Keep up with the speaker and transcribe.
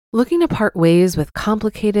Looking to part ways with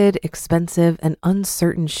complicated, expensive, and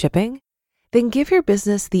uncertain shipping? Then give your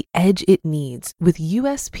business the edge it needs with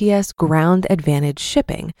USPS Ground Advantage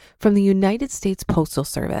shipping from the United States Postal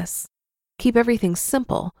Service. Keep everything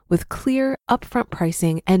simple with clear, upfront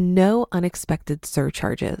pricing and no unexpected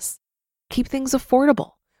surcharges. Keep things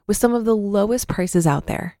affordable with some of the lowest prices out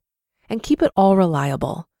there. And keep it all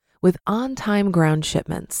reliable with on-time ground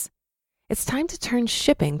shipments. It's time to turn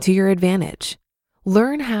shipping to your advantage.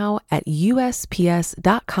 Learn how at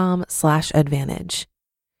USPS.com/advantage.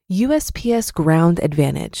 USPS Ground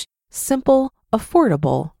Advantage. Simple,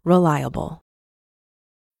 affordable, reliable.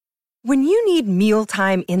 When you need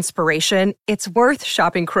mealtime inspiration, it's worth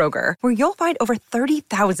shopping Kroger, where you'll find over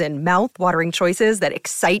 30,000 mouth-watering choices that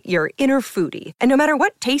excite your inner foodie. And no matter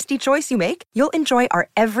what tasty choice you make, you'll enjoy our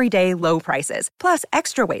everyday low prices, plus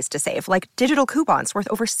extra ways to save, like digital coupons worth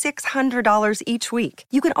over $600 each week.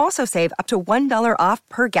 You can also save up to $1 off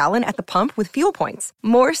per gallon at the pump with fuel points.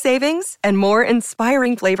 More savings and more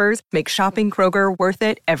inspiring flavors make shopping Kroger worth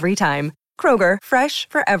it every time. Kroger, fresh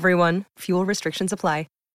for everyone. Fuel restrictions apply.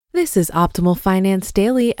 This is Optimal Finance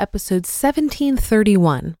Daily, episode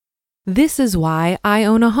 1731. This is Why I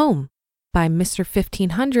Own a Home by Mr.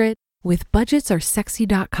 1500 with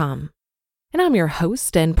budgetsaresexy.com. And I'm your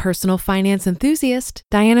host and personal finance enthusiast,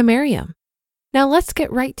 Diana Merriam. Now let's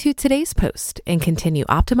get right to today's post and continue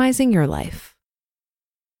optimizing your life.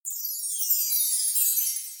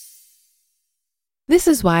 This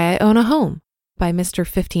is Why I Own a Home by Mr.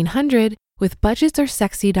 1500 with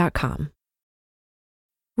budgetsaresexy.com.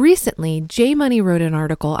 Recently, Jay Money wrote an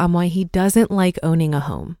article on why he doesn't like owning a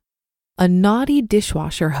home. A naughty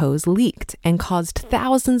dishwasher hose leaked and caused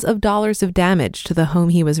thousands of dollars of damage to the home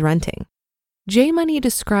he was renting. Jay Money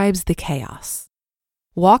describes the chaos.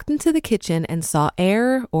 Walked into the kitchen and saw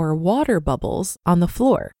air or water bubbles on the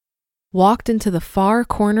floor. Walked into the far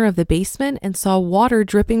corner of the basement and saw water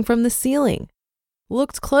dripping from the ceiling.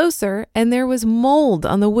 Looked closer and there was mold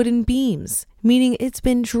on the wooden beams, meaning it's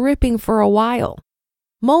been dripping for a while.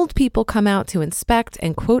 Mold people come out to inspect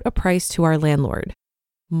and quote a price to our landlord.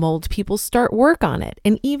 Mold people start work on it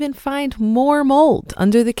and even find more mold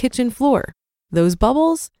under the kitchen floor. Those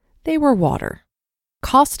bubbles, they were water.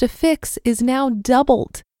 Cost to fix is now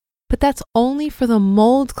doubled, but that's only for the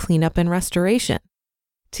mold cleanup and restoration.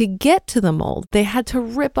 To get to the mold, they had to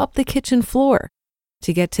rip up the kitchen floor.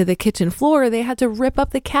 To get to the kitchen floor, they had to rip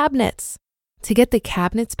up the cabinets. To get the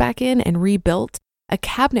cabinets back in and rebuilt, a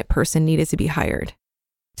cabinet person needed to be hired.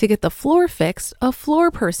 To get the floor fixed, a floor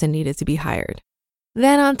person needed to be hired.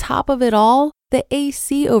 Then on top of it all, the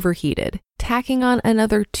AC overheated, tacking on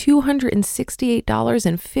another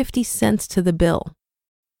 $268.50 to the bill.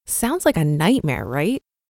 Sounds like a nightmare, right?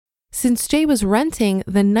 Since Jay was renting,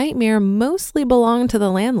 the nightmare mostly belonged to the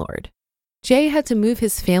landlord. Jay had to move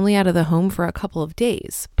his family out of the home for a couple of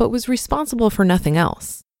days, but was responsible for nothing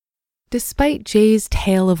else. Despite Jay's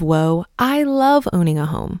tale of woe, I love owning a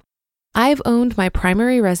home. I've owned my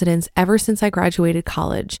primary residence ever since I graduated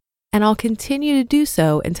college, and I'll continue to do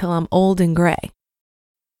so until I'm old and gray.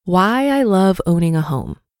 Why I love owning a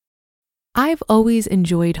home. I've always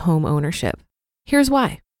enjoyed home ownership. Here's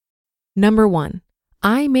why. Number 1,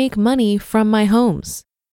 I make money from my homes.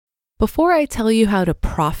 Before I tell you how to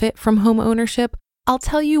profit from home ownership, I'll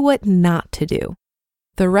tell you what not to do.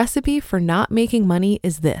 The recipe for not making money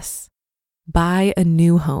is this: buy a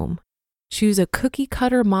new home. Choose a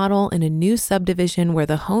cookie-cutter model in a new subdivision where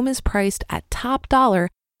the home is priced at top dollar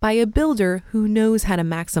by a builder who knows how to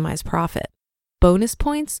maximize profit. Bonus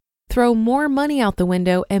points: throw more money out the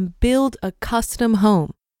window and build a custom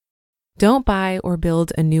home. Don't buy or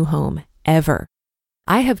build a new home, ever.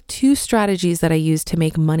 I have 2 strategies that I use to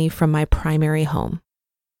make money from my primary home.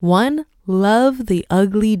 1, love the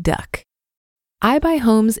ugly duck. I buy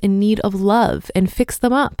homes in need of love and fix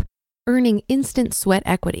them up, earning instant sweat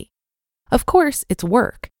equity. Of course, it's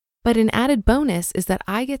work, but an added bonus is that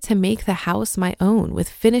I get to make the house my own with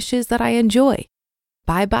finishes that I enjoy.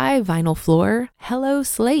 Bye-bye vinyl floor, hello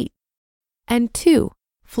slate. And 2,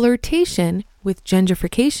 flirtation with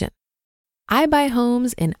gentrification. I buy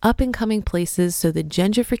homes in up-and-coming places so the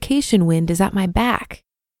gentrification wind is at my back.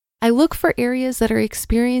 I look for areas that are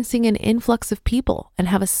experiencing an influx of people and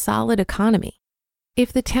have a solid economy.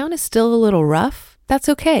 If the town is still a little rough, that's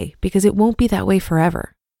okay because it won't be that way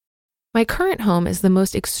forever. My current home is the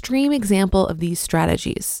most extreme example of these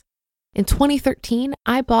strategies. In 2013,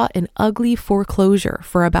 I bought an ugly foreclosure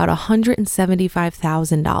for about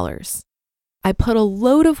 $175,000. I put a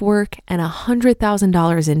load of work and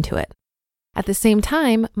 $100,000 into it. At the same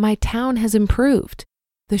time, my town has improved.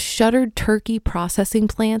 The shuttered turkey processing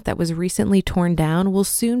plant that was recently torn down will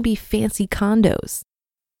soon be fancy condos.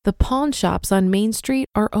 The pawn shops on Main Street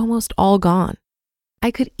are almost all gone. I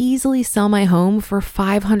could easily sell my home for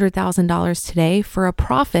 $500,000 today for a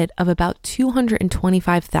profit of about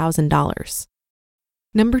 $225,000.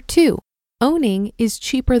 Number 2, owning is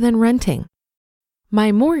cheaper than renting.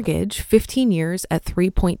 My mortgage, 15 years at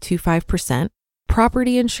 3.25%,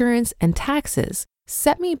 property insurance, and taxes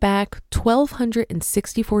set me back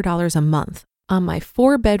 $1,264 a month on my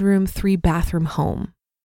 4-bedroom, 3-bathroom home.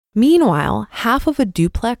 Meanwhile, half of a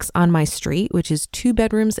duplex on my street, which is 2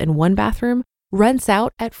 bedrooms and 1 bathroom, rents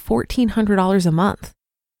out at $1,400 a month.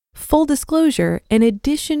 Full disclosure, in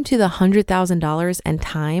addition to the $100,000 and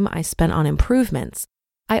time I spent on improvements,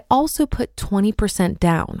 I also put 20%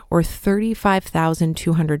 down, or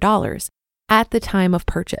 $35,200, at the time of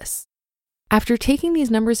purchase. After taking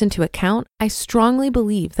these numbers into account, I strongly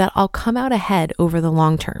believe that I'll come out ahead over the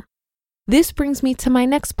long term. This brings me to my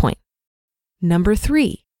next point. Number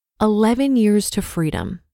 3, 11 years to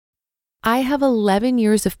freedom. I have 11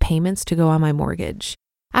 years of payments to go on my mortgage.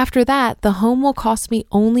 After that, the home will cost me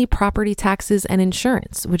only property taxes and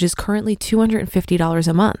insurance, which is currently $250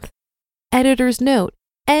 a month. Editor's note,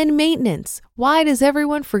 and maintenance. Why does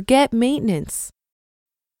everyone forget maintenance?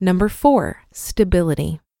 Number 4,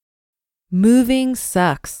 stability. Moving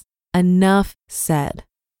sucks. Enough said.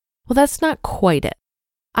 Well, that's not quite it.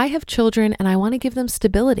 I have children and I want to give them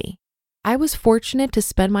stability. I was fortunate to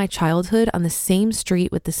spend my childhood on the same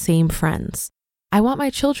street with the same friends. I want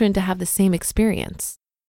my children to have the same experience.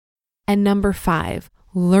 And number 5,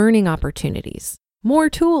 learning opportunities. More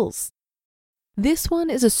tools. This one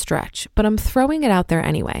is a stretch, but I'm throwing it out there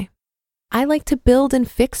anyway. I like to build and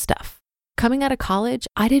fix stuff. Coming out of college,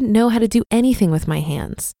 I didn't know how to do anything with my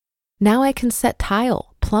hands. Now I can set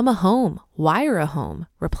tile, plumb a home, wire a home,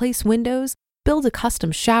 replace windows, build a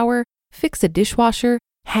custom shower, fix a dishwasher,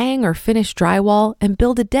 hang or finish drywall, and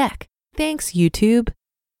build a deck. Thanks, YouTube.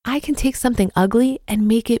 I can take something ugly and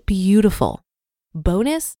make it beautiful.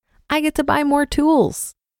 Bonus, I get to buy more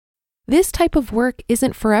tools. This type of work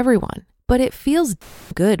isn't for everyone, but it feels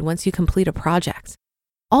good once you complete a project.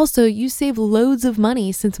 Also, you save loads of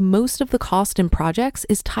money since most of the cost in projects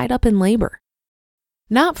is tied up in labor.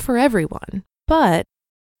 Not for everyone, but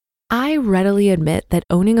I readily admit that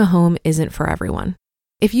owning a home isn't for everyone.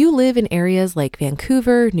 If you live in areas like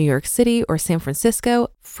Vancouver, New York City, or San Francisco,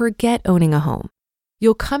 forget owning a home.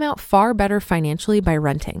 You'll come out far better financially by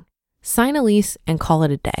renting. Sign a lease and call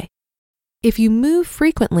it a day. If you move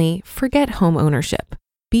frequently, forget home ownership.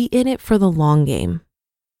 Be in it for the long game.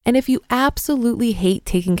 And if you absolutely hate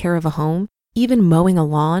taking care of a home, even mowing a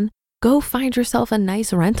lawn, go find yourself a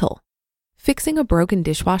nice rental. Fixing a broken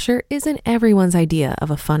dishwasher isn't everyone's idea of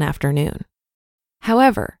a fun afternoon.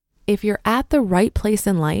 However, if you're at the right place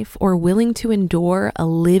in life or willing to endure a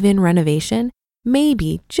live-in renovation,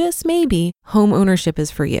 maybe, just maybe, home ownership is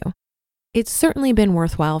for you. It's certainly been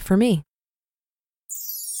worthwhile for me.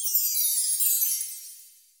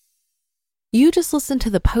 You just listened to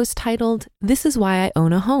the post titled, "This is Why I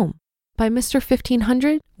Own a Home" by Mr.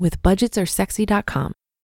 1500 with budgetsaresexy.com.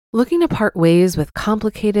 Looking to part ways with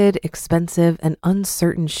complicated, expensive, and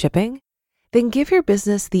uncertain shipping? Then give your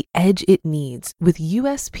business the edge it needs with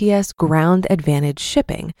USPS Ground Advantage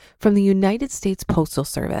shipping from the United States Postal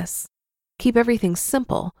Service. Keep everything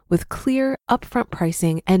simple with clear, upfront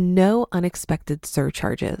pricing and no unexpected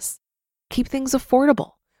surcharges. Keep things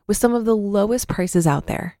affordable with some of the lowest prices out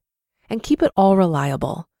there. And keep it all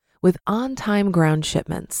reliable with on-time ground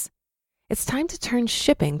shipments. It's time to turn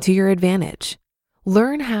shipping to your advantage.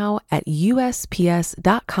 Learn how at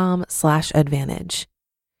USPS.com/advantage.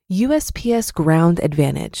 USPS Ground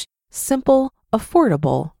Advantage. Simple,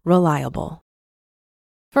 affordable, reliable.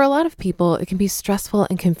 For a lot of people, it can be stressful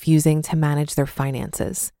and confusing to manage their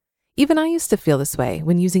finances. Even I used to feel this way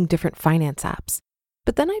when using different finance apps.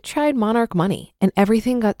 But then I tried Monarch Money and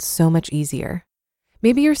everything got so much easier.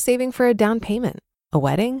 Maybe you're saving for a down payment, a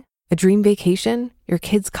wedding, a dream vacation, your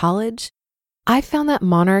kids' college. I found that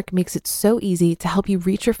Monarch makes it so easy to help you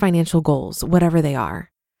reach your financial goals, whatever they are.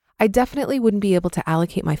 I definitely wouldn't be able to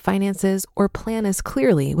allocate my finances or plan as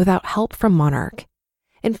clearly without help from Monarch.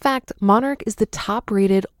 In fact, Monarch is the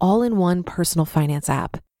top-rated all-in-one personal finance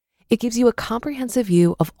app. It gives you a comprehensive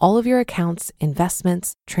view of all of your accounts,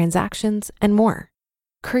 investments, transactions, and more.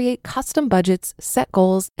 Create custom budgets, set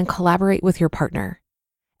goals, and collaborate with your partner.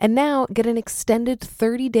 And now get an extended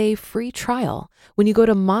 30-day free trial when you go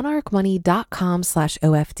to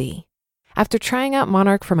monarchmoney.com/OFD. After trying out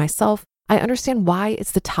Monarch for myself, I understand why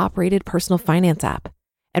it's the top-rated personal finance app.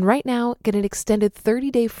 And right now, get an extended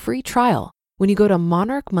 30-day free trial when you go to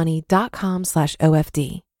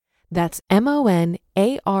monarchmoney.com/OFD. That's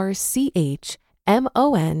MONARCHMONEY.com/OFD.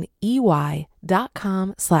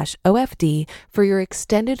 money.com/OFD for your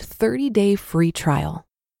extended 30-day free trial.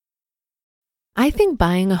 I think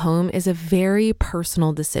buying a home is a very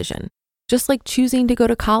personal decision, just like choosing to go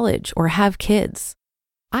to college or have kids.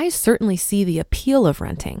 I certainly see the appeal of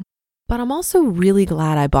renting, but I'm also really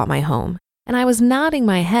glad I bought my home, and I was nodding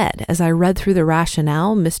my head as I read through the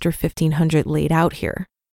rationale Mr. 1500 laid out here.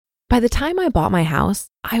 By the time I bought my house,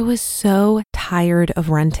 I was so tired of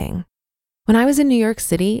renting. When I was in New York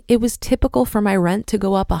City, it was typical for my rent to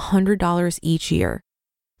go up $100 each year.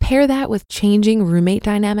 Pair that with changing roommate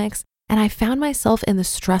dynamics, and I found myself in the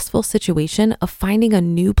stressful situation of finding a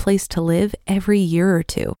new place to live every year or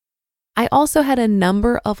two. I also had a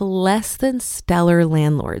number of less than stellar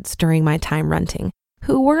landlords during my time renting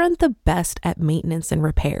who weren't the best at maintenance and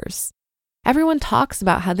repairs. Everyone talks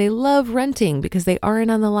about how they love renting because they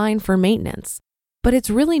aren't on the line for maintenance, but it's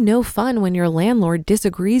really no fun when your landlord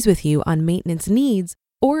disagrees with you on maintenance needs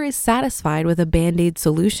or is satisfied with a Band-Aid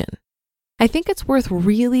solution. I think it's worth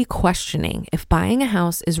really questioning if buying a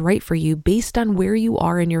house is right for you based on where you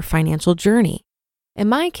are in your financial journey. In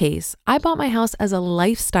my case, I bought my house as a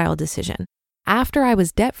lifestyle decision after I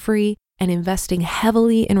was debt-free and investing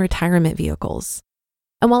heavily in retirement vehicles.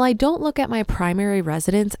 And while I don't look at my primary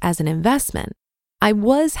residence as an investment, I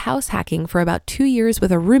was house hacking for about 2 years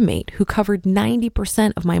with a roommate who covered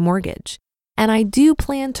 90% of my mortgage, and I do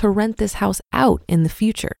plan to rent this house out in the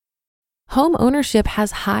future. Home ownership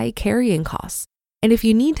has high carrying costs, and if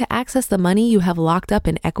you need to access the money you have locked up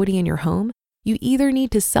in equity in your home, you either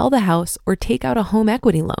need to sell the house or take out a home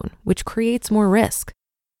equity loan, which creates more risk.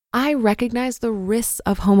 I recognize the risks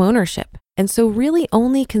of home ownership, and so really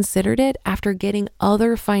only considered it after getting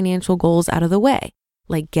other financial goals out of the way,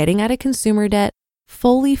 like getting out of consumer debt,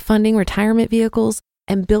 fully funding retirement vehicles,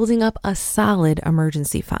 and building up a solid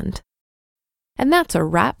emergency fund. And that's a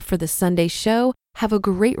wrap for the Sunday show. Have a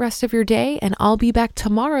great rest of your day, and I'll be back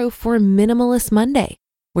tomorrow for Minimalist Monday,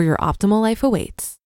 where your optimal life awaits.